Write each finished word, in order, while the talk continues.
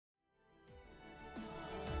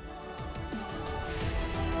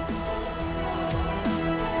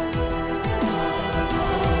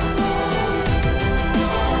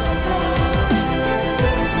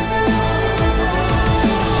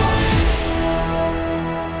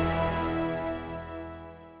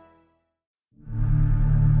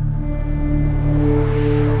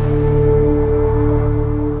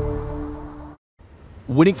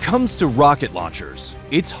When it comes to rocket launchers,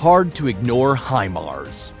 it's hard to ignore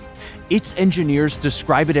HIMARS. Its engineers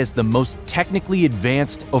describe it as the most technically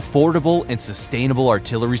advanced, affordable, and sustainable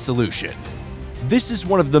artillery solution. This is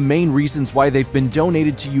one of the main reasons why they've been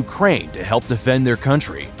donated to Ukraine to help defend their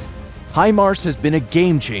country. HIMARS has been a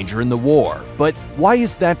game changer in the war, but why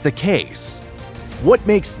is that the case? What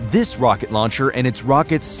makes this rocket launcher and its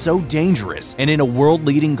rockets so dangerous and in a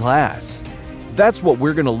world-leading class? That's what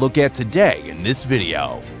we're going to look at today in this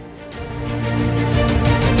video.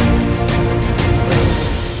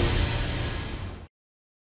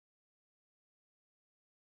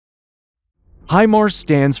 HIMARS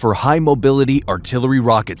stands for High Mobility Artillery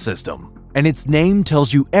Rocket System, and its name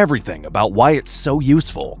tells you everything about why it's so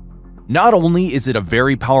useful. Not only is it a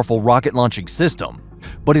very powerful rocket launching system,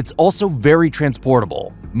 but it's also very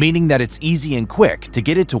transportable, meaning that it's easy and quick to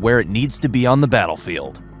get it to where it needs to be on the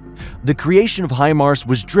battlefield. The creation of HIMARS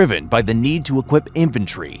was driven by the need to equip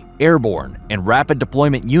infantry, airborne, and rapid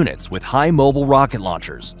deployment units with high mobile rocket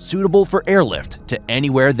launchers suitable for airlift to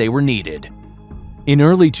anywhere they were needed. In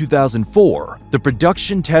early 2004, the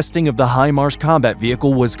production testing of the HIMARS combat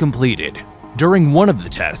vehicle was completed. During one of the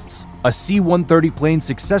tests, a C-130 plane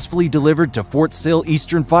successfully delivered to Fort Sill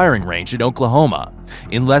Eastern Firing Range in Oklahoma.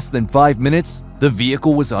 In less than 5 minutes, the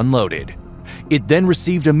vehicle was unloaded. It then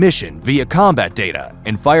received a mission via combat data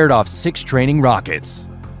and fired off 6 training rockets.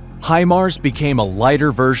 HIMARS became a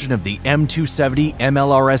lighter version of the M270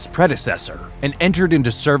 MLRS predecessor and entered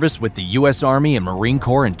into service with the U.S. Army and Marine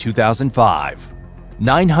Corps in 2005.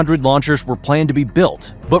 900 launchers were planned to be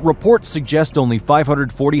built, but reports suggest only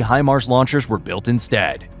 540 HIMARS launchers were built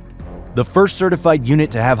instead. The first certified unit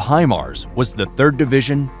to have HIMARS was the 3rd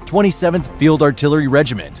Division, 27th Field Artillery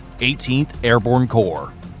Regiment, 18th Airborne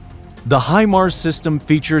Corps. The HIMARS system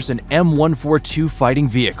features an M142 fighting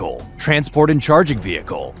vehicle, transport and charging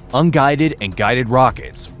vehicle, unguided and guided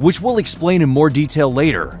rockets, which we'll explain in more detail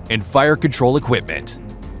later, and fire control equipment.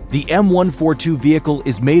 The M142 vehicle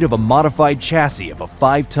is made of a modified chassis of a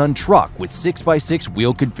 5-ton truck with 6x6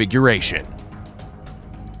 wheel configuration.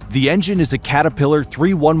 The engine is a Caterpillar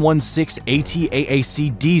 3116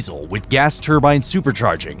 AT-AAC diesel with gas turbine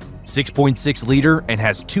supercharging, 6.6-liter, and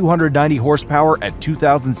has 290 horsepower at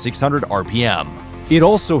 2,600 RPM. It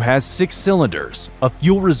also has 6 cylinders, a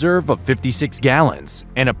fuel reserve of 56 gallons,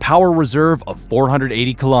 and a power reserve of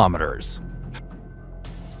 480 kilometers.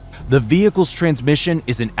 The vehicle's transmission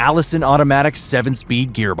is an Allison automatic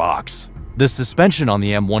 7-speed gearbox. The suspension on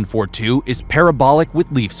the M142 is parabolic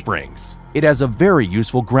with leaf springs. It has a very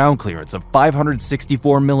useful ground clearance of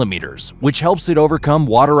 564 millimeters, which helps it overcome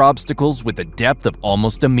water obstacles with a depth of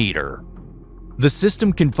almost a meter. The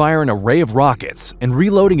system can fire an array of rockets, and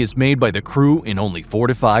reloading is made by the crew in only 4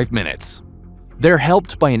 to 5 minutes. They're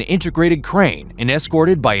helped by an integrated crane and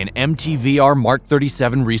escorted by an MTVR Mark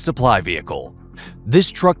 37 resupply vehicle. This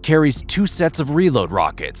truck carries 2 sets of reload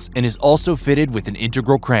rockets and is also fitted with an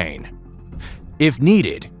integral crane. If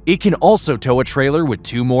needed, it can also tow a trailer with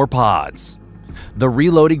 2 more pods. The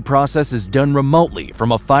reloading process is done remotely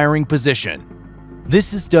from a firing position.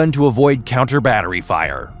 This is done to avoid counter-battery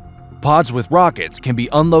fire. Pods with rockets can be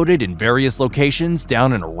unloaded in various locations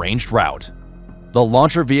down an arranged route. The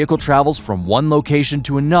launcher vehicle travels from one location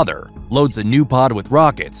to another, loads a new pod with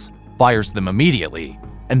rockets, fires them immediately,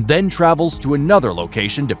 and then travels to another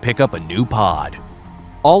location to pick up a new pod.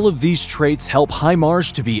 All of these traits help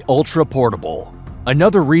HIMARS to be ultra-portable.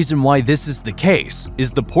 Another reason why this is the case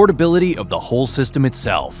is the portability of the whole system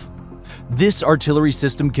itself. This artillery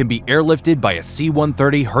system can be airlifted by a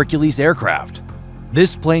C-130 Hercules aircraft.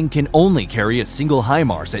 This plane can only carry a single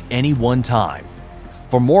HIMARS at any one time.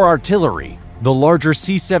 For more artillery, the larger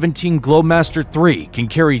C-17 Globemaster III can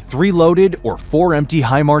carry 3 loaded or 4 empty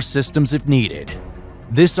HIMARS systems if needed.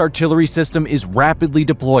 This artillery system is rapidly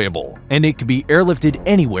deployable, and it can be airlifted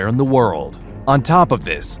anywhere in the world. On top of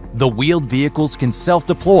this, the wheeled vehicles can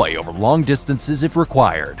self-deploy over long distances if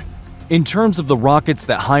required. In terms of the rockets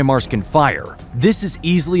that HIMARS can fire, this is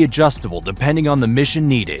easily adjustable depending on the mission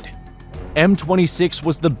needed. M26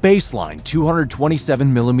 was the baseline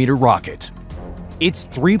 227mm rocket. It's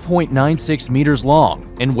 3.96 meters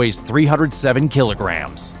long and weighs 307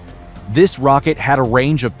 kilograms. This rocket had a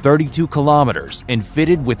range of 32 kilometers and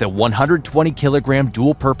fitted with a 120-kilogram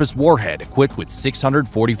dual-purpose warhead equipped with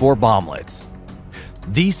 644 bomblets.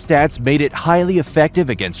 These stats made it highly effective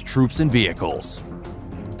against troops and vehicles.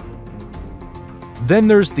 Then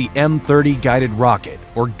there's the M30 Guided Rocket,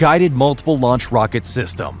 or Guided Multiple Launch Rocket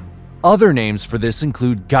System. Other names for this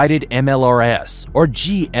include Guided MLRS or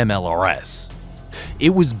GMLRS. It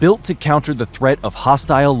was built to counter the threat of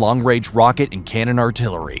hostile long-range rocket and cannon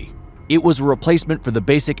artillery. It was a replacement for the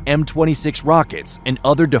basic M26 rockets and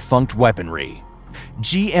other defunct weaponry.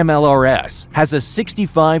 GMLRS has a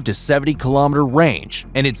 65 to 70 kilometer range,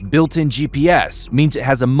 and its built-in GPS means it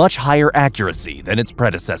has a much higher accuracy than its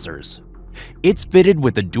predecessors. It's fitted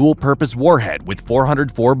with a dual-purpose warhead with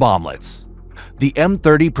 404 bomblets. The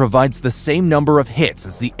M30 provides the same number of hits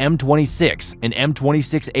as the M26 and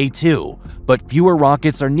M26A2, but fewer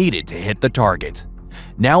rockets are needed to hit the target.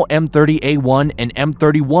 Now M30A1 and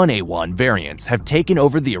M31A1 variants have taken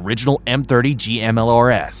over the original M30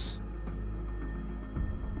 GMLRS.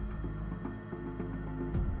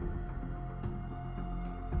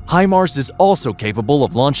 HIMARS is also capable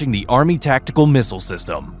of launching the Army Tactical Missile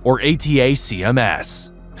System, or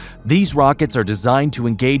ATA-CMS. These rockets are designed to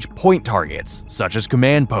engage point targets such as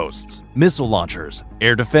command posts, missile launchers,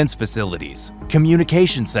 air defense facilities,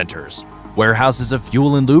 communication centers, warehouses of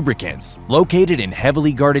fuel and lubricants, located in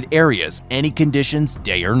heavily guarded areas any conditions,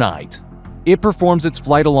 day or night. It performs its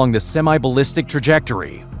flight along the semi-ballistic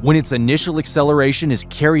trajectory when its initial acceleration is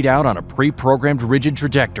carried out on a pre-programmed rigid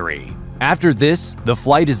trajectory. After this, the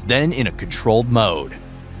flight is then in a controlled mode.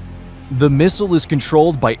 The missile is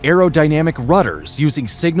controlled by aerodynamic rudders using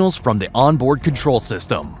signals from the onboard control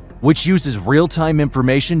system, which uses real-time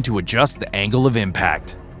information to adjust the angle of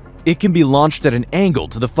impact. It can be launched at an angle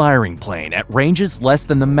to the firing plane at ranges less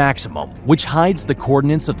than the maximum, which hides the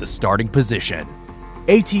coordinates of the starting position.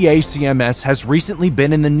 ATA-CMS has recently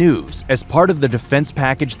been in the news as part of the defense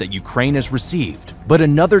package that Ukraine has received, but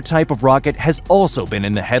another type of rocket has also been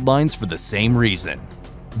in the headlines for the same reason.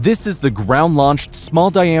 This is the Ground-Launched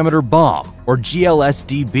Small Diameter Bomb, or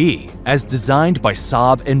GLSDB, as designed by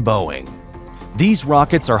Saab and Boeing. These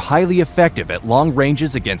rockets are highly effective at long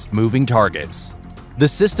ranges against moving targets. The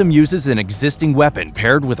system uses an existing weapon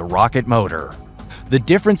paired with a rocket motor. The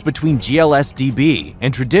difference between GLSDB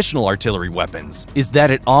and traditional artillery weapons is that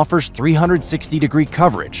it offers 360-degree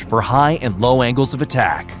coverage for high and low angles of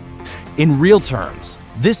attack. In real terms,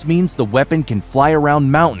 this means the weapon can fly around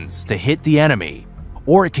mountains to hit the enemy,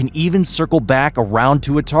 or it can even circle back around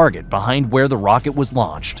to a target behind where the rocket was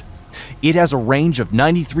launched. It has a range of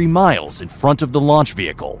 93 miles in front of the launch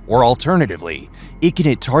vehicle, or alternatively, it can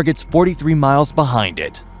hit targets 43 miles behind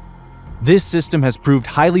it. This system has proved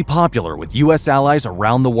highly popular with US allies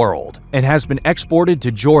around the world and has been exported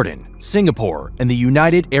to Jordan, Singapore, and the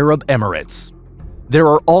United Arab Emirates. There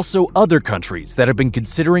are also other countries that have been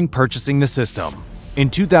considering purchasing the system. In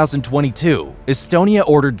 2022, Estonia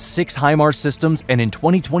ordered 6 HIMARS systems, and in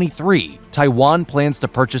 2023, Taiwan plans to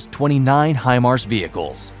purchase 29 HIMARS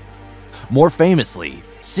vehicles. More famously,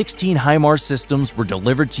 16 HIMARS systems were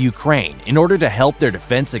delivered to Ukraine in order to help their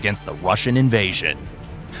defense against the Russian invasion.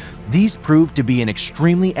 These proved to be an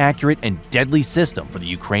extremely accurate and deadly system for the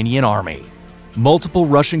Ukrainian army. Multiple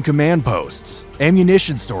Russian command posts,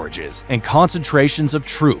 ammunition storages, and concentrations of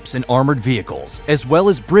troops and armored vehicles, as well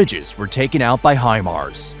as bridges, were taken out by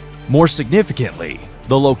HIMARS. More significantly,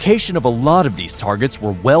 the location of a lot of these targets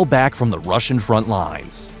were well back from the Russian front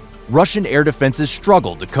lines. Russian air defenses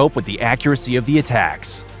struggled to cope with the accuracy of the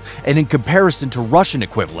attacks, and in comparison to Russian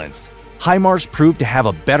equivalents, HIMARS proved to have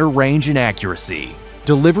a better range and accuracy.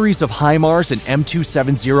 Deliveries of HIMARS and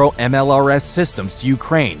M270 MLRS systems to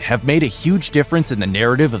Ukraine have made a huge difference in the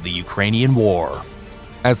narrative of the Ukrainian war.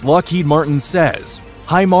 As Lockheed Martin says,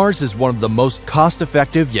 HIMARS is one of the most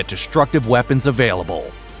cost-effective yet destructive weapons available.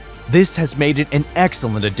 This has made it an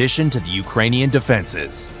excellent addition to the Ukrainian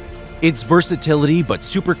defenses. Its versatility but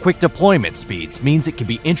super quick deployment speeds means it can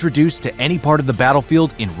be introduced to any part of the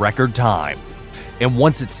battlefield in record time. And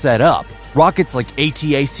once it's set up, rockets like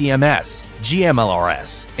ATA-CMS,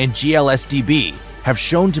 GMLRS, and GLSDB have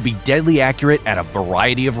shown to be deadly accurate at a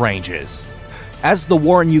variety of ranges. As the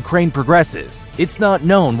war in Ukraine progresses, it's not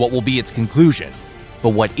known what will be its conclusion. But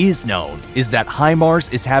what is known is that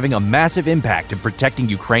HIMARS is having a massive impact in protecting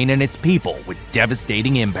Ukraine and its people with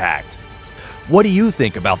devastating impact. What do you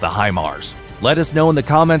think about the HIMARS? Let us know in the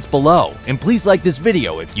comments below, and please like this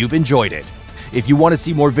video if you've enjoyed it. If you want to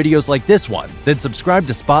see more videos like this one, then subscribe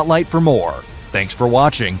to Spotlight for more. Thanks for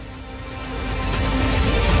watching.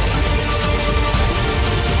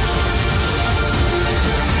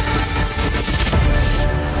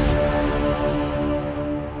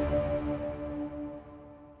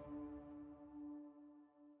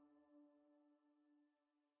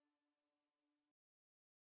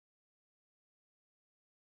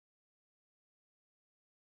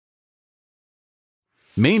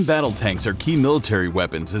 Main battle tanks are key military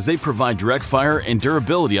weapons as they provide direct fire and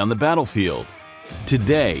durability on the battlefield.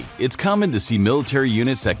 Today, it's common to see military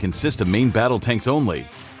units that consist of main battle tanks only,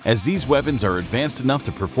 as these weapons are advanced enough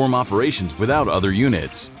to perform operations without other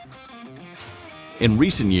units. In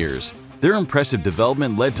recent years, Their impressive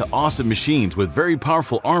development led to awesome machines with very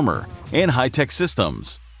powerful armor and high-tech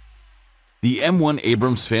systems. The M1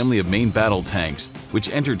 Abrams family of main battle tanks,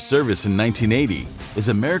 which entered service in 1980, is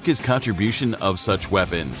America's contribution of such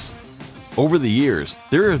weapons. Over the years,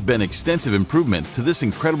 there have been extensive improvements to this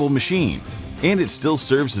incredible machine, and it still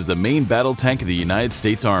serves as the main battle tank of the United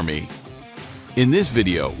States Army. In this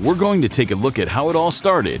video, we're going to take a look at how it all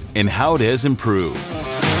started and how it has improved.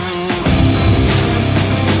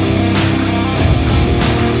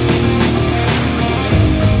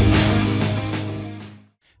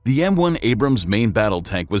 The M1 Abrams main battle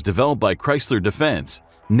tank was developed by Chrysler Defense,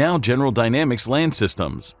 now General Dynamics Land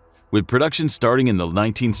Systems, with production starting in the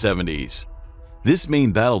 1970s. This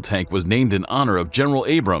main battle tank was named in honor of General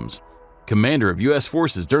Abrams, commander of U.S.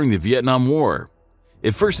 forces during the Vietnam War.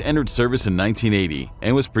 It first entered service in 1980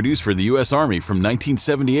 and was produced for the U.S. Army from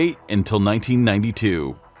 1978 until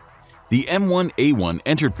 1992. The M1A1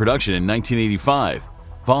 entered production in 1985,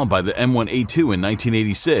 followed by the M1A2 in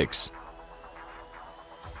 1986.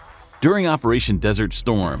 During Operation Desert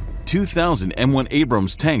Storm, 2,000 M1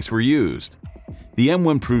 Abrams tanks were used. The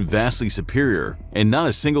M1 proved vastly superior, and not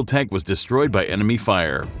a single tank was destroyed by enemy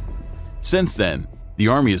fire. Since then, the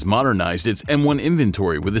Army has modernized its M1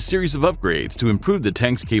 inventory with a series of upgrades to improve the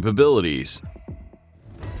tank's capabilities.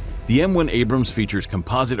 The M1 Abrams features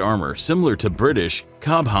composite armor similar to British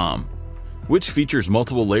Cobham, which features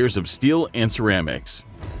multiple layers of steel and ceramics.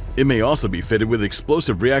 It may also be fitted with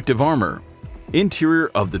explosive reactive armor. Interior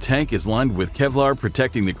of the tank is lined with Kevlar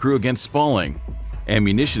protecting the crew against spalling.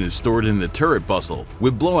 Ammunition is stored in the turret bustle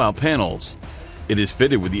with blowout panels. It is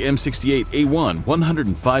fitted with the M68A1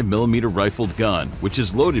 105mm rifled gun, which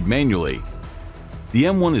is loaded manually. The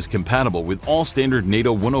M1 is compatible with all standard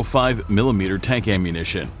NATO 105mm tank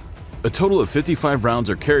ammunition. A total of 55 rounds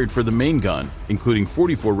are carried for the main gun, including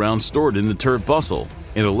 44 rounds stored in the turret bustle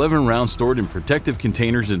and 11 rounds stored in protective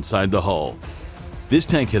containers inside the hull. This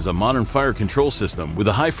tank has a modern fire control system with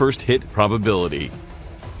a high first hit probability.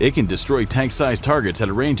 It can destroy tank-sized targets at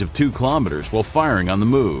a range of 2 kilometers while firing on the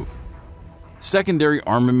move. Secondary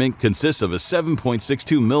armament consists of a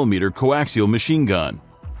 7.62mm coaxial machine gun.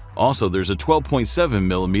 Also, there's a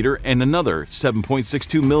 12.7mm and another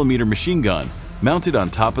 7.62mm machine gun mounted on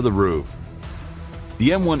top of the roof.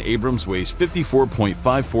 The M1 Abrams weighs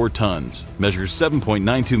 54.54 tons, measures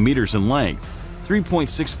 7.92 meters in length,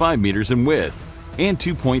 3.65 meters in width, and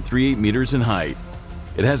 2.38 meters in height.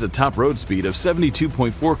 It has a top road speed of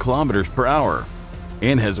 72.4 kilometers per hour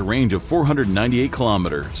and has a range of 498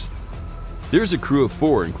 kilometers. There's a crew of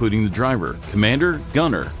 4, including the driver, commander,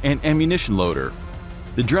 gunner, and ammunition loader.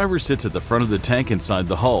 The driver sits at the front of the tank inside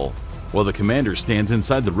the hull, while the commander stands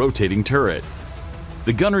inside the rotating turret.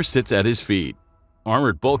 The gunner sits at his feet.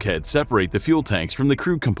 Armored bulkheads separate the fuel tanks from the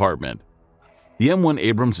crew compartment. The M1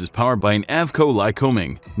 Abrams is powered by an Avco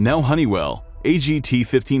Lycoming, now Honeywell, AGT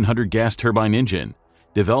 1500 gas turbine engine,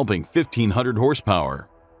 developing 1500 horsepower.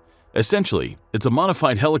 Essentially, it's a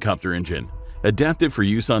modified helicopter engine, adapted for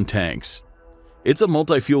use on tanks. It's a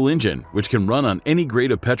multi-fuel engine which can run on any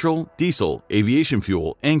grade of petrol, diesel, aviation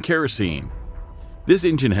fuel, and kerosene. This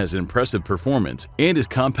engine has impressive performance and is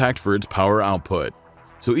compact for its power output.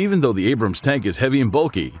 So even though the Abrams tank is heavy and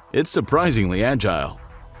bulky, it's surprisingly agile.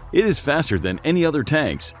 It is faster than any other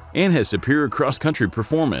tanks and has superior cross-country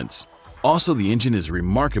performance. Also, the engine is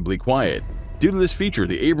remarkably quiet. Due to this feature,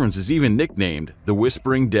 the Abrams is even nicknamed the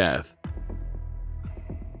Whispering Death.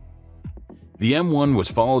 The M1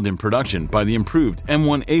 was followed in production by the improved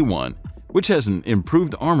M1A1, which has an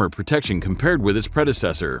improved armor protection compared with its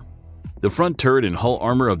predecessor. The front turret and hull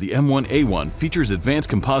armor of the M1A1 features advanced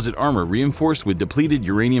composite armor reinforced with depleted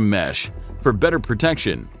uranium mesh for better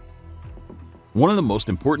protection. One of the most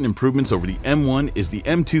important improvements over the M1 is the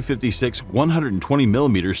M256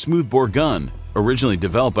 120mm smoothbore gun, originally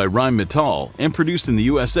developed by Rheinmetall and produced in the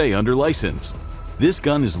USA under license. This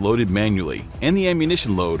gun is loaded manually, and the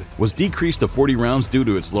ammunition load was decreased to 40 rounds due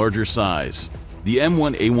to its larger size. The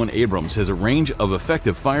M1A1 Abrams has a range of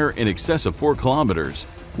effective fire in excess of 4 kilometers,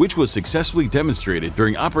 which was successfully demonstrated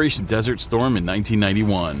during Operation Desert Storm in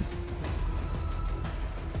 1991.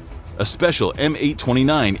 A special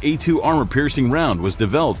M829A2 armor-piercing round was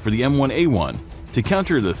developed for the M1A1 to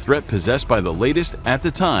counter the threat possessed by the latest, at the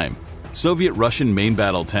time, Soviet-Russian main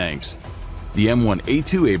battle tanks. The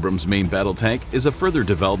M1A2 Abrams main battle tank is a further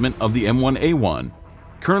development of the M1A1.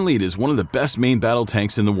 Currently, it is one of the best main battle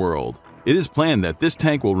tanks in the world. It is planned that this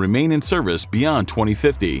tank will remain in service beyond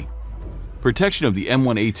 2050. Protection of the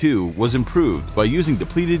M1A2 was improved by using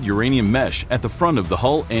depleted uranium mesh at the front of the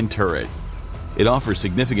hull and turret. It offers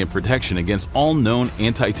significant protection against all known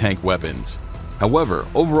anti-tank weapons. However,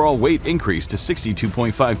 overall weight increased to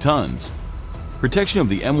 62.5 tons. Protection of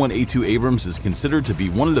the M1A2 Abrams is considered to be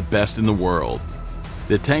one of the best in the world.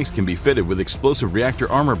 The tanks can be fitted with explosive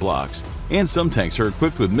reactor armor blocks, and some tanks are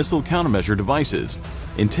equipped with missile countermeasure devices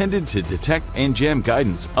intended to detect and jam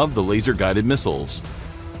guidance of the laser-guided missiles.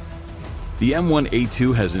 The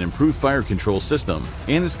M1A2 has an improved fire control system,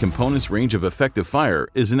 and its components' range of effective fire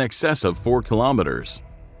is in excess of 4 kilometers.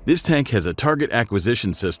 This tank has a target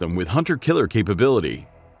acquisition system with hunter-killer capability,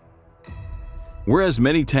 whereas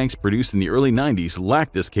many tanks produced in the early 90s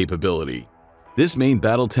lacked this capability. This main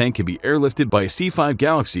battle tank can be airlifted by a C-5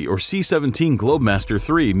 Galaxy or C-17 Globemaster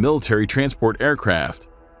III military transport aircraft.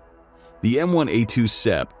 The M1A2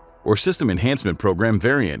 SEP, or System Enhancement Program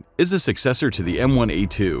variant, is a successor to the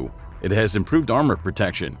M1A2. It has improved armor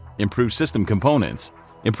protection, improved system components,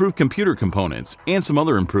 improved computer components, and some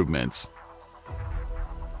other improvements.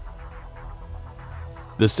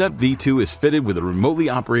 The SEP V2 is fitted with a remotely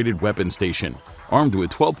operated weapon station, armed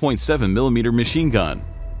with a 12.7mm machine gun.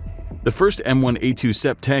 The first M1A2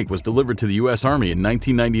 SEP tank was delivered to the US Army in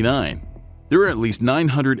 1999. There are at least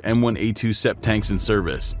 900 M1A2 SEP tanks in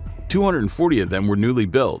service. 240 of them were newly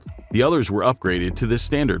built. The others were upgraded to this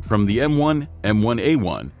standard from the M1,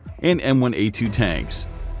 M1A1, and M1A2 tanks.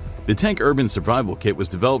 The Tank Urban Survival Kit was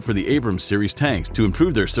developed for the Abrams series tanks to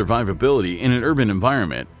improve their survivability in an urban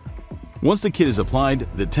environment. Once the kit is applied,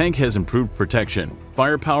 the tank has improved protection,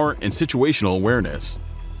 firepower, and situational awareness.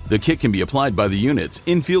 The kit can be applied by the units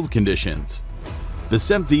in field conditions. The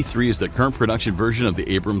SEP V3 is the current production version of the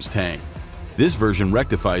Abrams tank. This version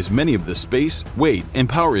rectifies many of the space, weight, and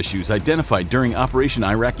power issues identified during Operation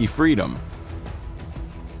Iraqi Freedom.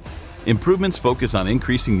 Improvements focus on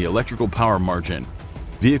increasing the electrical power margin,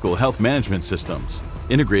 vehicle health management systems,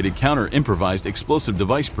 integrated counter-improvised explosive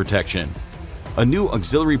device protection, a new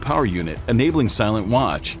auxiliary power unit enabling silent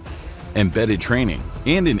watch, embedded training,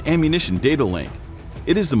 and an ammunition data link.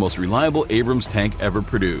 It is the most reliable Abrams tank ever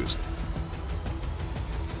produced.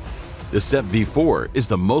 The SEP V4 is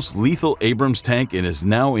the most lethal Abrams tank and is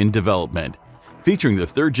now in development, featuring the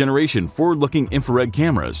third-generation forward-looking infrared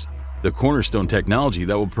cameras, the cornerstone technology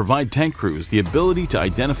that will provide tank crews the ability to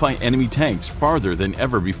identify enemy tanks farther than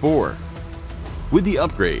ever before. With the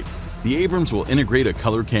upgrade, the Abrams will integrate a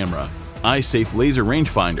color camera, eye-safe laser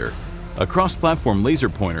rangefinder, a cross-platform laser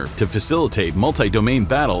pointer to facilitate multi-domain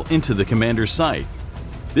battle into the commander's sight.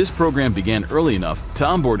 This program began early enough to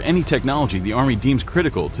onboard any technology the Army deems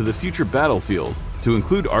critical to the future battlefield, to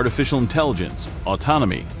include artificial intelligence,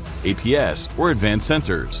 autonomy, APS, or advanced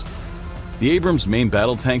sensors. The Abrams main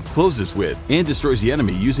battle tank closes with and destroys the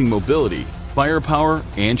enemy using mobility, firepower,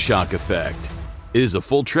 and shock effect. It is a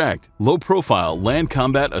full-tracked, low-profile land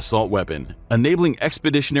combat assault weapon, enabling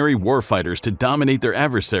expeditionary warfighters to dominate their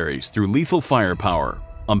adversaries through lethal firepower,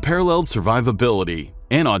 unparalleled survivability,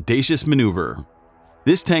 and audacious maneuver.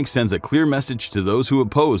 This tank sends a clear message to those who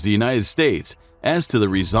oppose the United States as to the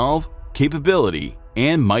resolve, capability,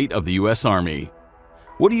 and might of the US Army.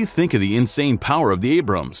 What do you think of the insane power of the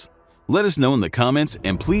Abrams? Let us know in the comments,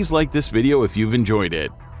 and please like this video if you've enjoyed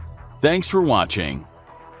it. Thanks for watching.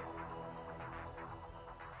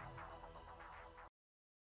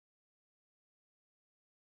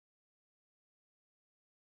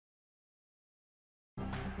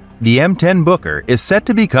 The M10 Booker is set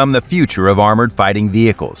to become the future of armored fighting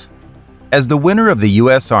vehicles. As the winner of the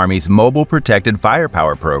U.S. Army's Mobile Protected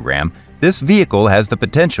Firepower program, this vehicle has the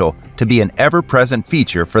potential to be an ever-present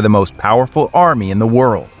feature for the most powerful army in the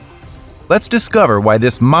world. Let's discover why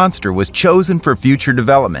this monster was chosen for future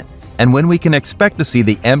development and when we can expect to see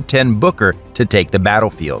the M10 Booker to take the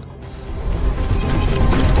battlefield.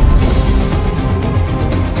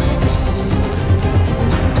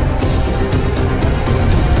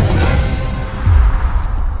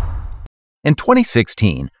 In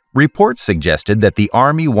 2016, reports suggested that the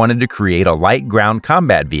Army wanted to create a light ground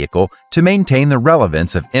combat vehicle to maintain the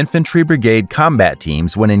relevance of infantry brigade combat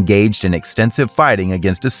teams when engaged in extensive fighting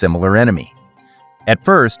against a similar enemy. At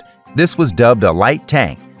first, this was dubbed a light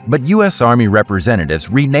tank, but U.S. Army representatives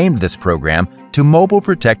renamed this program to Mobile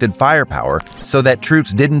Protected Firepower so that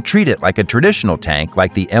troops didn't treat it like a traditional tank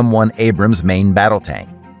like the M1 Abrams main battle tank.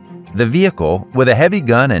 The vehicle, with a heavy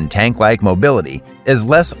gun and tank-like mobility, is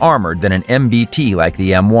less armored than an MBT like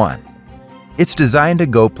the M1. It's designed to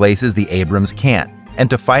go places the Abrams can't, and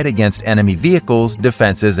to fight against enemy vehicles,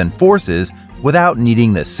 defenses, and forces without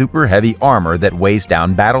needing the super heavy armor that weighs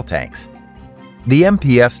down battle tanks. The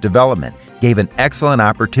MPF's development gave an excellent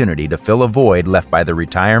opportunity to fill a void left by the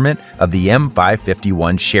retirement of the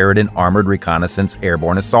M551 Sheridan Armored Reconnaissance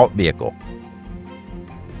Airborne Assault Vehicle.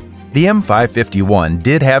 The M551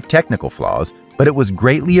 did have technical flaws, but it was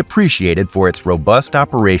greatly appreciated for its robust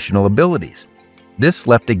operational abilities. This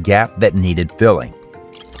left a gap that needed filling.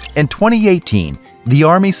 In 2018, the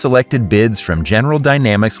Army selected bids from General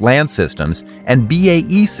Dynamics Land Systems and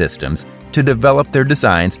BAE Systems to develop their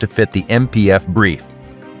designs to fit the MPF brief.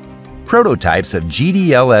 Prototypes of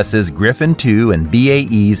GDLS's Griffin II and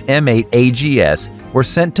BAE's M8 AGS were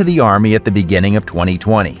sent to the Army at the beginning of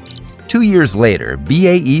 2020. 2 years later,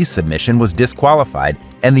 BAE's submission was disqualified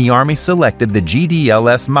and the Army selected the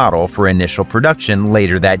GDLS model for initial production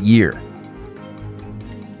later that year.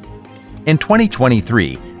 In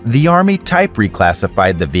 2023, the Army type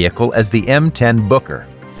reclassified the vehicle as the M10 Booker.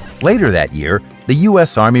 Later that year, the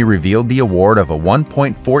U.S. Army revealed the award of a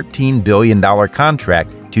 $1.14 billion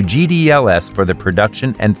contract to GDLS for the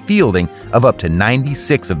production and fielding of up to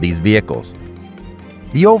 96 of these vehicles.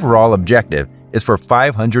 The overall objective is for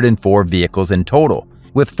 504 vehicles in total,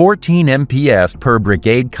 with 14 MPFs per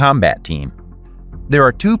brigade combat team. There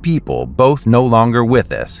are 2 people, both no longer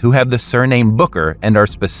with us, who have the surname Booker and are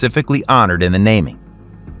specifically honored in the naming.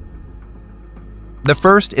 The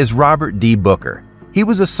first is Robert D. Booker. He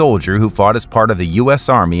was a soldier who fought as part of the U.S.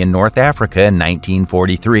 Army in North Africa in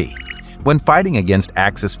 1943. When fighting against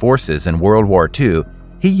Axis forces in World War II,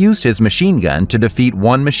 he used his machine gun to defeat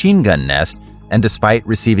one machine gun nest and, despite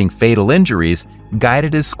receiving fatal injuries,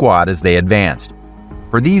 guided his squad as they advanced.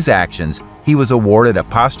 For these actions, he was awarded a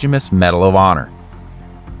posthumous Medal of Honor.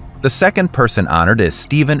 The second person honored is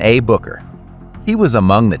Stephen A. Booker. He was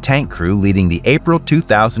among the tank crew leading the April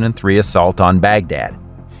 2003 assault on Baghdad.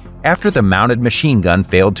 After the mounted machine gun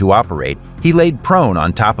failed to operate, he laid prone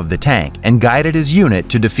on top of the tank and guided his unit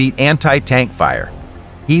to defeat anti-tank fire.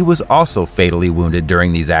 He was also fatally wounded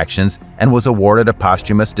during these actions and was awarded a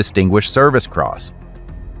posthumous Distinguished Service Cross.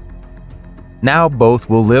 Now both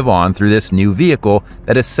will live on through this new vehicle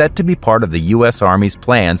that is set to be part of the U.S. Army's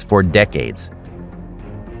plans for decades.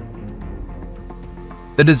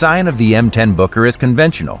 The design of the M10 Booker is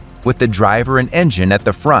conventional, with the driver and engine at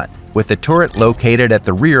the front, with the turret located at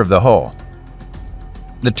the rear of the hull.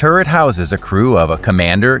 The turret houses a crew of a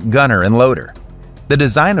commander, gunner, and loader. The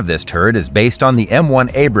design of this turret is based on the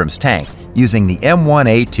M1 Abrams tank, using the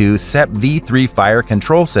M1A2 SEP V3 fire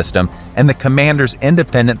control system and the commander's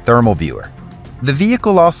independent thermal viewer. The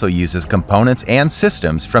vehicle also uses components and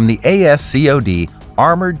systems from the ASCOD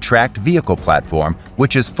Armored Tracked Vehicle platform,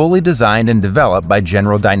 which is fully designed and developed by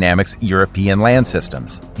General Dynamics European Land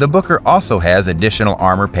Systems. The Booker also has additional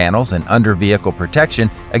armor panels and under-vehicle protection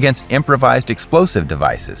against improvised explosive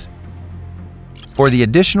devices. For the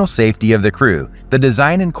additional safety of the crew, the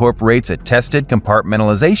design incorporates a tested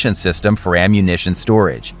compartmentalization system for ammunition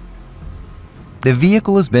storage. The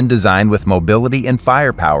vehicle has been designed with mobility and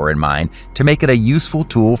firepower in mind to make it a useful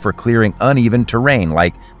tool for clearing uneven terrain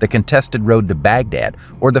like the contested road to Baghdad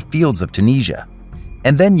or the fields of Tunisia,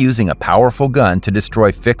 and then using a powerful gun to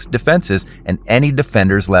destroy fixed defenses and any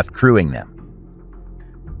defenders left crewing them.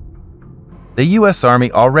 The U.S.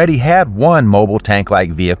 Army already had one mobile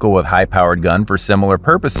tank-like vehicle with high-powered gun for similar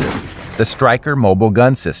purposes, the Stryker Mobile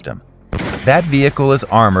Gun System. That vehicle is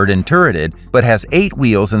armored and turreted, but has 8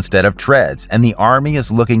 wheels instead of treads, and the Army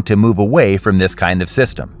is looking to move away from this kind of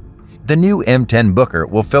system. The new M10 Booker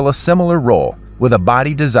will fill a similar role, with a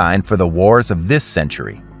body designed for the wars of this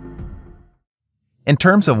century. In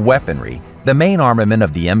terms of weaponry, the main armament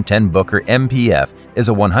of the M10 Booker MPF is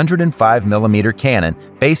a 105mm cannon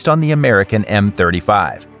based on the American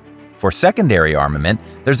M35. For secondary armament,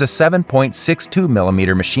 there's a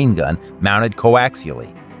 7.62mm machine gun mounted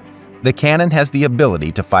coaxially. The cannon has the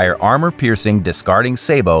ability to fire armor-piercing discarding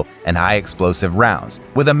sabot and high-explosive rounds,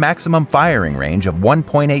 with a maximum firing range of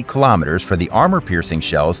 1.8 kilometers for the armor-piercing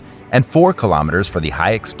shells and 4 kilometers for the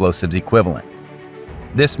high-explosives equivalent.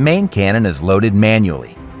 This main cannon is loaded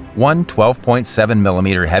manually. One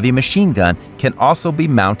 12.7mm heavy machine gun can also be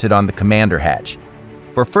mounted on the commander hatch.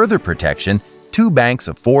 For further protection, 2 banks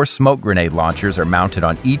of 4 smoke grenade launchers are mounted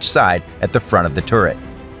on each side at the front of the turret.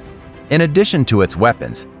 In addition to its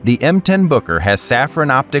weapons, the M10 Booker has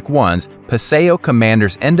Safran Optic 1's Paseo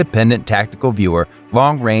Commander's Independent Tactical Viewer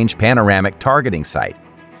long-range panoramic targeting sight.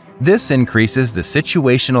 This increases the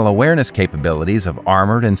situational awareness capabilities of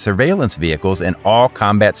armored and surveillance vehicles in all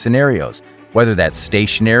combat scenarios, whether that's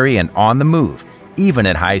stationary and on the move, even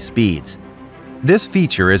at high speeds. This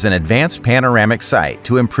feature is an advanced panoramic sight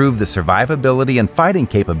to improve the survivability and fighting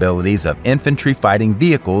capabilities of infantry fighting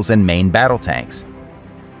vehicles and main battle tanks.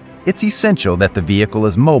 It's essential that the vehicle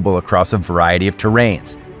is mobile across a variety of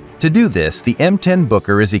terrains. To do this, the M10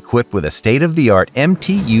 Booker is equipped with a state-of-the-art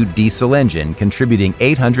MTU diesel engine contributing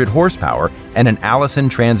 800 horsepower and an Allison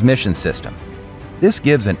transmission system. This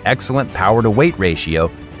gives an excellent power-to-weight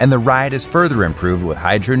ratio and the ride is further improved with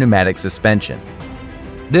hydropneumatic suspension.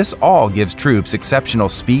 This all gives troops exceptional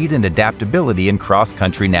speed and adaptability in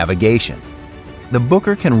cross-country navigation. The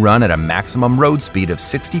Booker can run at a maximum road speed of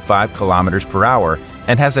 65 kilometers per hour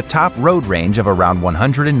and has a top road range of around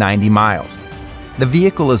 190 miles. The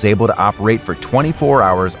vehicle is able to operate for 24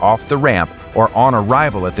 hours off the ramp or on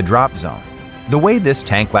arrival at the drop zone. The way this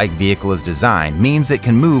tank-like vehicle is designed means it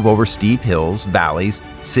can move over steep hills, valleys,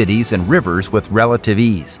 cities, and rivers with relative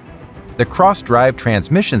ease. The cross-drive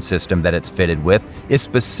transmission system that it's fitted with is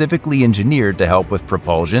specifically engineered to help with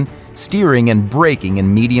propulsion, steering, and braking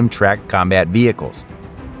in medium-track combat vehicles.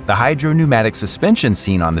 The hydropneumatic suspension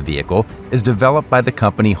seen on the vehicle is developed by the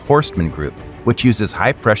company Horstmann Group, which uses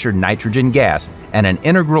high-pressure nitrogen gas and an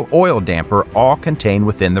integral oil damper, all contained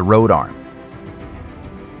within the road arm.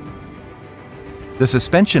 The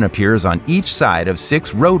suspension appears on each side of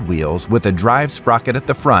 6 road wheels with a drive sprocket at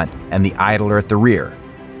the front and the idler at the rear.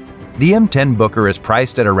 The M10 Booker is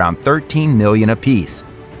priced at around $13 million apiece.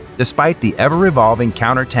 Despite the ever-evolving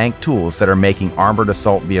counter-tank tools that are making armored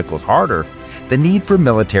assault vehicles harder, the need for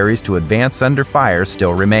militaries to advance under fire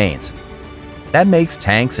still remains. That makes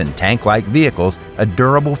tanks and tank-like vehicles a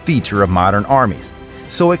durable feature of modern armies,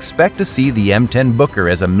 so expect to see the M10 Booker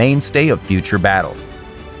as a mainstay of future battles.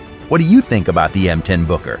 What do you think about the M10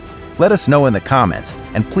 Booker? Let us know in the comments,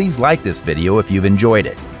 and please like this video if you've enjoyed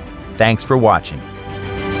it. Thanks for watching.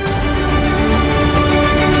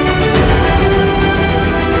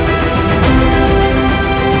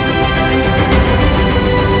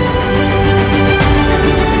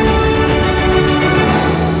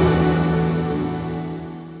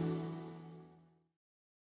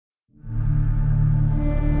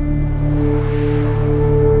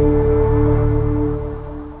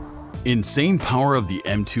 Insane power of the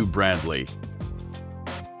M2 Bradley.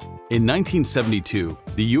 In 1972,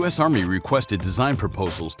 the U.S. Army requested design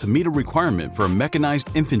proposals to meet a requirement for a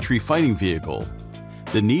mechanized infantry fighting vehicle.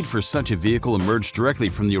 The need for such a vehicle emerged directly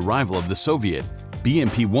from the arrival of the Soviet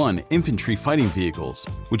BMP-1 infantry fighting vehicles,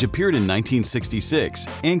 which appeared in 1966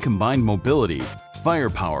 and combined mobility,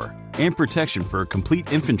 firepower, and protection for a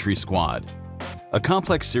complete infantry squad. A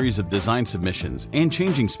complex series of design submissions and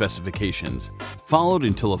changing specifications followed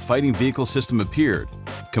until a fighting vehicle system appeared,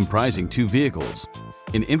 comprising 2 vehicles: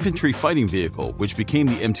 an infantry fighting vehicle, which became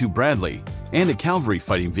the M2 Bradley, and a cavalry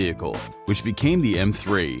fighting vehicle, which became the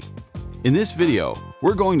M3. In this video,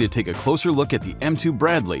 we're going to take a closer look at the M2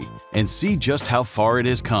 Bradley and see just how far it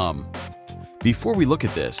has come. Before we look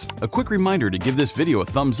at this, a quick reminder to give this video a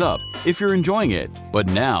thumbs up if you're enjoying it. But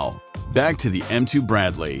now, back to the M2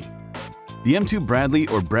 Bradley. The M2 Bradley,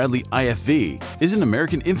 or Bradley IFV, is an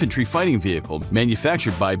American infantry fighting vehicle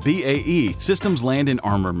manufactured by BAE Systems Land and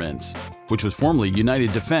Armaments, which was formerly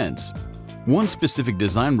United Defense. One specific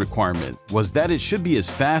design requirement was that it should be as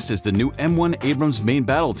fast as the new M1 Abrams main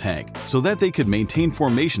battle tank so that they could maintain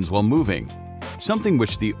formations while moving, something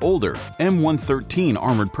which the older M113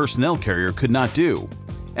 armored personnel carrier could not do,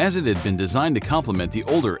 as it had been designed to complement the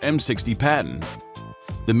older M60 Patton.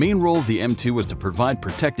 The main role of the M2 was to provide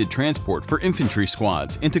protected transport for infantry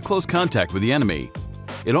squads into close contact with the enemy.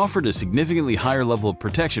 It offered a significantly higher level of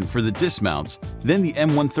protection for the dismounts than the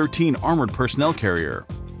M113 armored personnel carrier.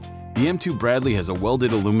 The M2 Bradley has a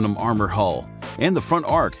welded aluminum armor hull, and the front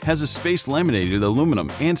arc has a spaced laminated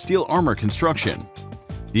aluminum and steel armor construction.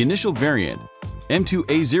 The initial variant,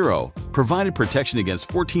 M2A0, provided protection against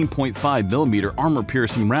 14.5mm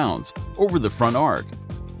armor-piercing rounds over the front arc.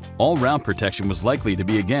 All-round protection was likely to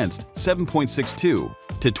be against 7.62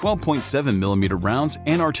 to 12.7mm rounds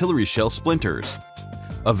and artillery shell splinters.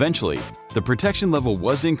 Eventually, the protection level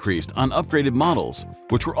was increased on upgraded models,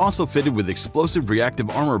 which were also fitted with explosive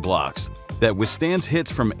reactive armor blocks that withstands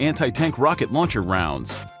hits from anti-tank rocket launcher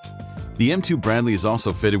rounds. The M2 Bradley is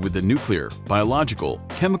also fitted with the nuclear, biological,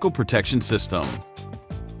 chemical protection system.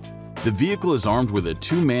 The vehicle is armed with a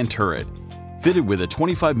 2-man turret, fitted with a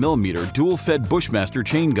 25mm dual-fed Bushmaster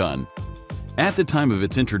chain gun. At the time of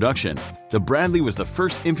its introduction, the Bradley was the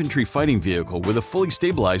first infantry fighting vehicle with a fully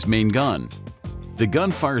stabilized main gun. The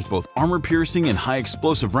gun fires both armor-piercing and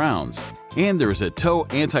high-explosive rounds, and there is a TOW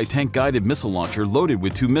anti-tank guided missile launcher loaded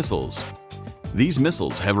with 2 missiles. These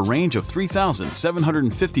missiles have a range of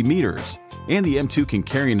 3,750 meters, and the M2 can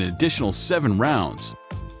carry an additional 7 rounds.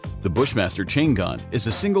 The Bushmaster chain gun is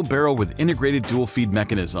a single barrel with integrated dual-feed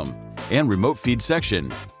mechanism and remote feed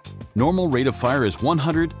section. Normal rate of fire is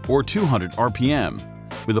 100 or 200 RPM,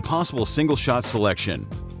 with a possible single-shot selection.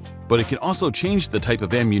 But it can also change the type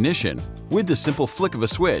of ammunition with the simple flick of a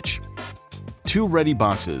switch. 2 ready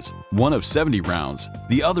boxes, one of 70 rounds,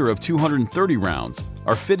 the other of 230 rounds,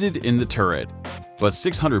 are fitted in the turret. but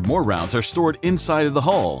 600 more rounds are stored inside of the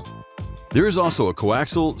hull. There is also a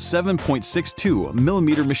coaxial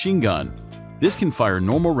 7.62mm machine gun. This can fire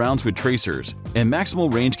normal rounds with tracers, and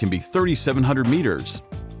maximal range can be 3,700 meters.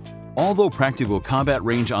 Although practical combat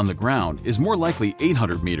range on the ground is more likely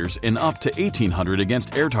 800 meters and up to 1,800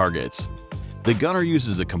 against air targets. The gunner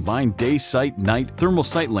uses a combined day-sight-night thermal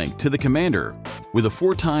sight link to the commander, with a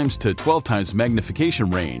 4x to 12x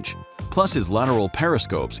magnification range, plus his lateral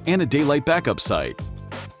periscopes and a daylight backup sight.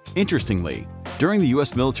 Interestingly, during the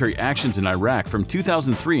U.S. military actions in Iraq from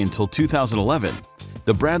 2003 until 2011,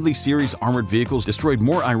 the Bradley series armored vehicles destroyed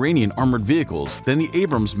more Iranian armored vehicles than the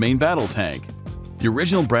Abrams main battle tank. The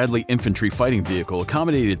original Bradley infantry fighting vehicle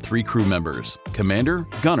accommodated 3 crew members: commander,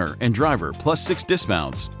 gunner, and driver, plus 6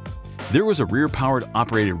 dismounts. There was a rear-powered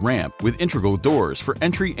operated ramp with integral doors for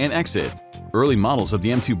entry and exit. Early models of the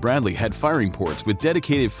M2 Bradley had firing ports with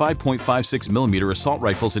dedicated 5.56mm assault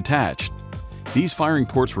rifles attached. These firing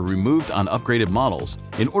ports were removed on upgraded models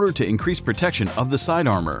in order to increase protection of the side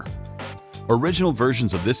armor. Original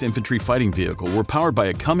versions of this infantry fighting vehicle were powered by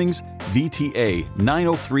a Cummins VTA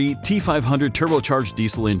 903 T500 turbocharged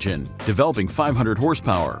diesel engine, developing 500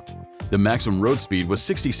 horsepower. The maximum road speed was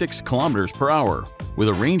 66 km per hour, with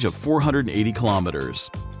a range of 480 kilometers.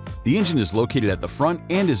 The engine is located at the front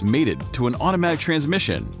and is mated to an automatic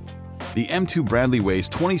transmission. The M2 Bradley weighs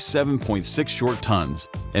 27.6 short tons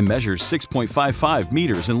and measures 6.55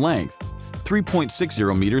 meters in length,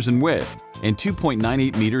 3.60 meters in width, and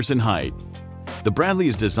 2.98 meters in height. The Bradley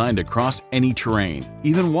is designed to cross any terrain,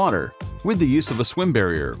 even water, with the use of a swim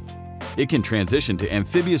barrier. It can transition to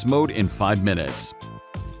amphibious mode in 5 minutes.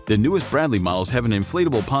 The newest Bradley models have an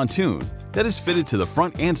inflatable pontoon that is fitted to the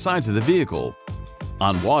front and sides of the vehicle.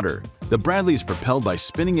 On water, the Bradley is propelled by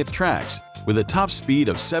spinning its tracks with a top speed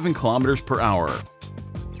of 7 km per hour.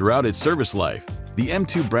 Throughout its service life, the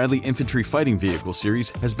M2 Bradley Infantry Fighting Vehicle series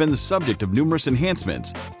has been the subject of numerous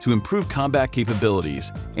enhancements to improve combat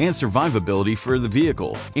capabilities and survivability for the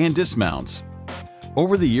vehicle and dismounts.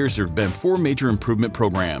 Over the years, there have been 4 major improvement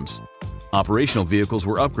programs. Operational vehicles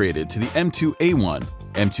were upgraded to the M2A1,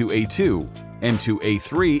 M2A2,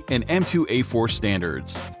 M2A3, and M2A4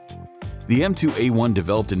 standards. The M2A1,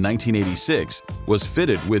 developed in 1986, was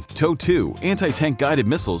fitted with TOW-2 anti-tank guided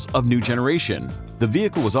missiles of new generation. The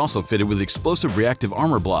vehicle was also fitted with explosive reactive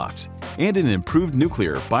armor blocks and an improved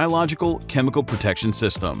nuclear, biological, chemical protection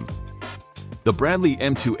system. The Bradley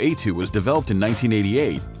M2A2 was developed in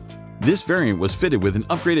 1988. This variant was fitted with an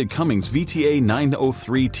upgraded Cummins VTA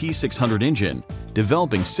 903 T600 engine,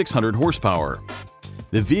 developing 600 horsepower.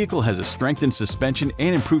 The vehicle has a strengthened suspension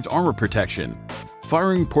and improved armor protection.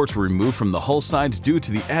 Firing ports were removed from the hull sides due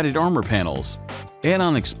to the added armor panels.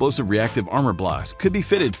 Add-on explosive reactive armor blocks could be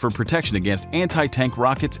fitted for protection against anti-tank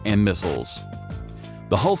rockets and missiles.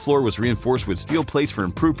 The hull floor was reinforced with steel plates for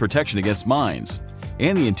improved protection against mines,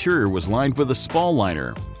 and the interior was lined with a spall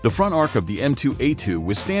liner. The front arc of the M2A2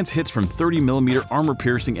 withstands hits from 30mm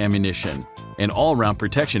armor-piercing ammunition and all-around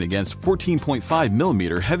protection against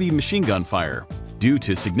 14.5mm heavy machine gun fire. Due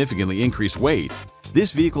to significantly increased weight,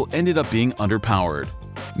 this vehicle ended up being underpowered.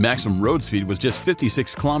 Maximum road speed was just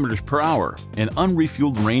 56 km per hour, and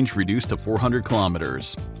unrefueled range reduced to 400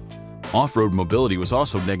 km. Off-road mobility was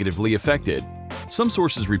also negatively affected. Some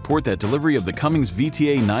sources report that delivery of the Cummins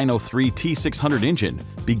VTA 903 T600 engine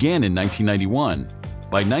began in 1991.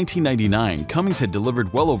 By 1999, Cummins had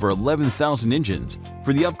delivered well over 11,000 engines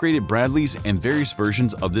for the upgraded Bradleys and various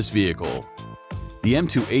versions of this vehicle. The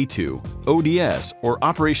M2A2 ODS, or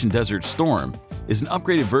Operation Desert Storm, is an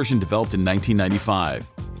upgraded version developed in 1995.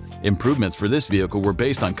 Improvements for this vehicle were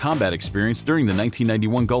based on combat experience during the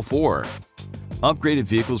 1991 Gulf War. Upgraded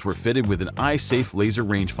vehicles were fitted with an eye-safe laser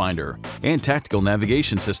rangefinder and tactical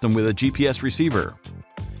navigation system with a GPS receiver.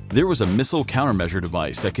 There was a missile countermeasure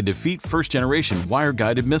device that could defeat first-generation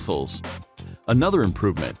wire-guided missiles. Another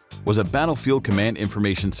improvement was a battlefield command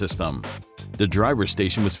information system. The driver's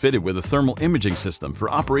station was fitted with a thermal imaging system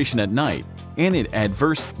for operation at night and in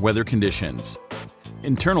adverse weather conditions.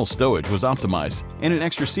 Internal stowage was optimized and an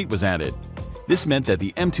extra seat was added. This meant that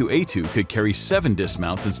the M2A2 could carry 7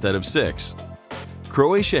 dismounts instead of 6.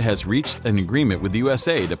 Croatia has reached an agreement with the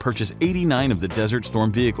USA to purchase 89 of the Desert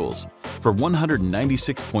Storm vehicles for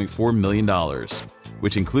 $196.4 million,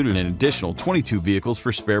 which included an additional 22 vehicles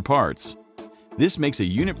for spare parts. This makes a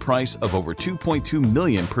unit price of over $2.2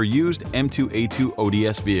 million per used M2A2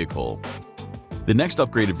 ODS vehicle. The next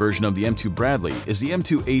upgraded version of the M2 Bradley is the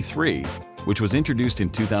M2A3, which was introduced in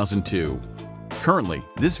 2002. Currently,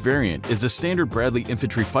 this variant is the standard Bradley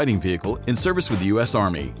infantry fighting vehicle in service with the U.S.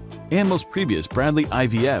 Army, and most previous Bradley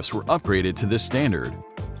IVFs were upgraded to this standard.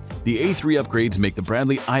 The A3 upgrades make the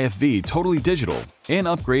Bradley IFV totally digital and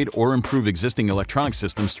upgrade or improve existing electronic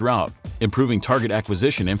systems throughout, improving target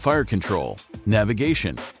acquisition and fire control,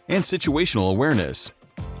 navigation, and situational awareness.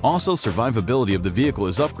 Also, survivability of the vehicle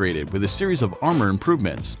is upgraded with a series of armor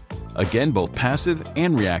improvements, again both passive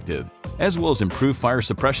and reactive, as well as improved fire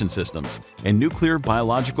suppression systems and nuclear,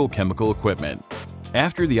 biological, chemical equipment.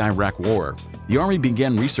 After the Iraq War, the Army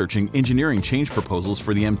began researching engineering change proposals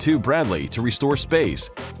for the M2 Bradley to restore space,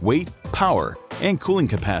 weight, power, and cooling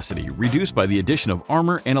capacity reduced by the addition of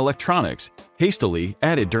armor and electronics hastily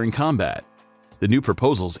added during combat. The new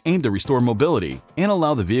proposals aim to restore mobility and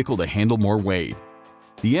allow the vehicle to handle more weight.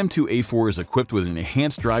 The M2A4 is equipped with an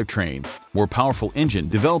enhanced drivetrain, more powerful engine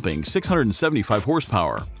developing 675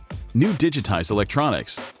 horsepower, new digitized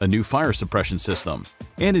electronics, a new fire suppression system,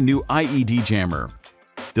 and a new IED jammer.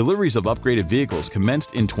 Deliveries of upgraded vehicles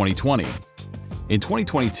commenced in 2020. In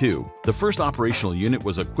 2022, the first operational unit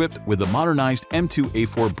was equipped with the modernized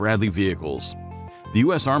M2A4 Bradley vehicles. The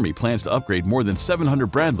U.S. Army plans to upgrade more than 700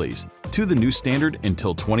 Bradleys to the new standard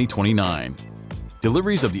until 2029.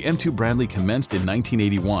 Deliveries of the M2 Bradley commenced in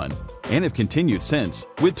 1981 and have continued since,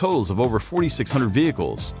 with totals of over 4,600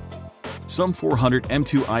 vehicles. Some 400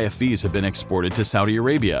 M2 IFVs have been exported to Saudi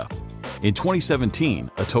Arabia. In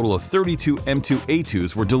 2017, a total of 32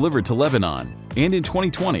 M2A2s were delivered to Lebanon, and in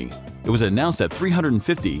 2020, it was announced that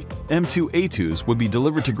 350 M2A2s would be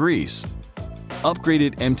delivered to Greece.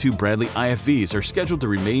 Upgraded M2 Bradley IFVs are scheduled to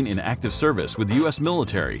remain in active service with the U.S.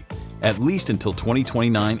 military at least until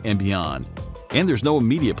 2029 and beyond, and there's no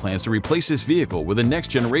immediate plans to replace this vehicle with a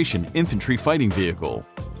next-generation infantry fighting vehicle.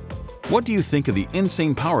 What do you think of the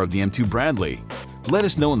insane power of the M2 Bradley? Let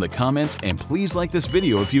us know in the comments, and please like this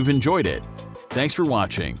video if you've enjoyed it. Thanks for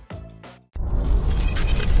watching.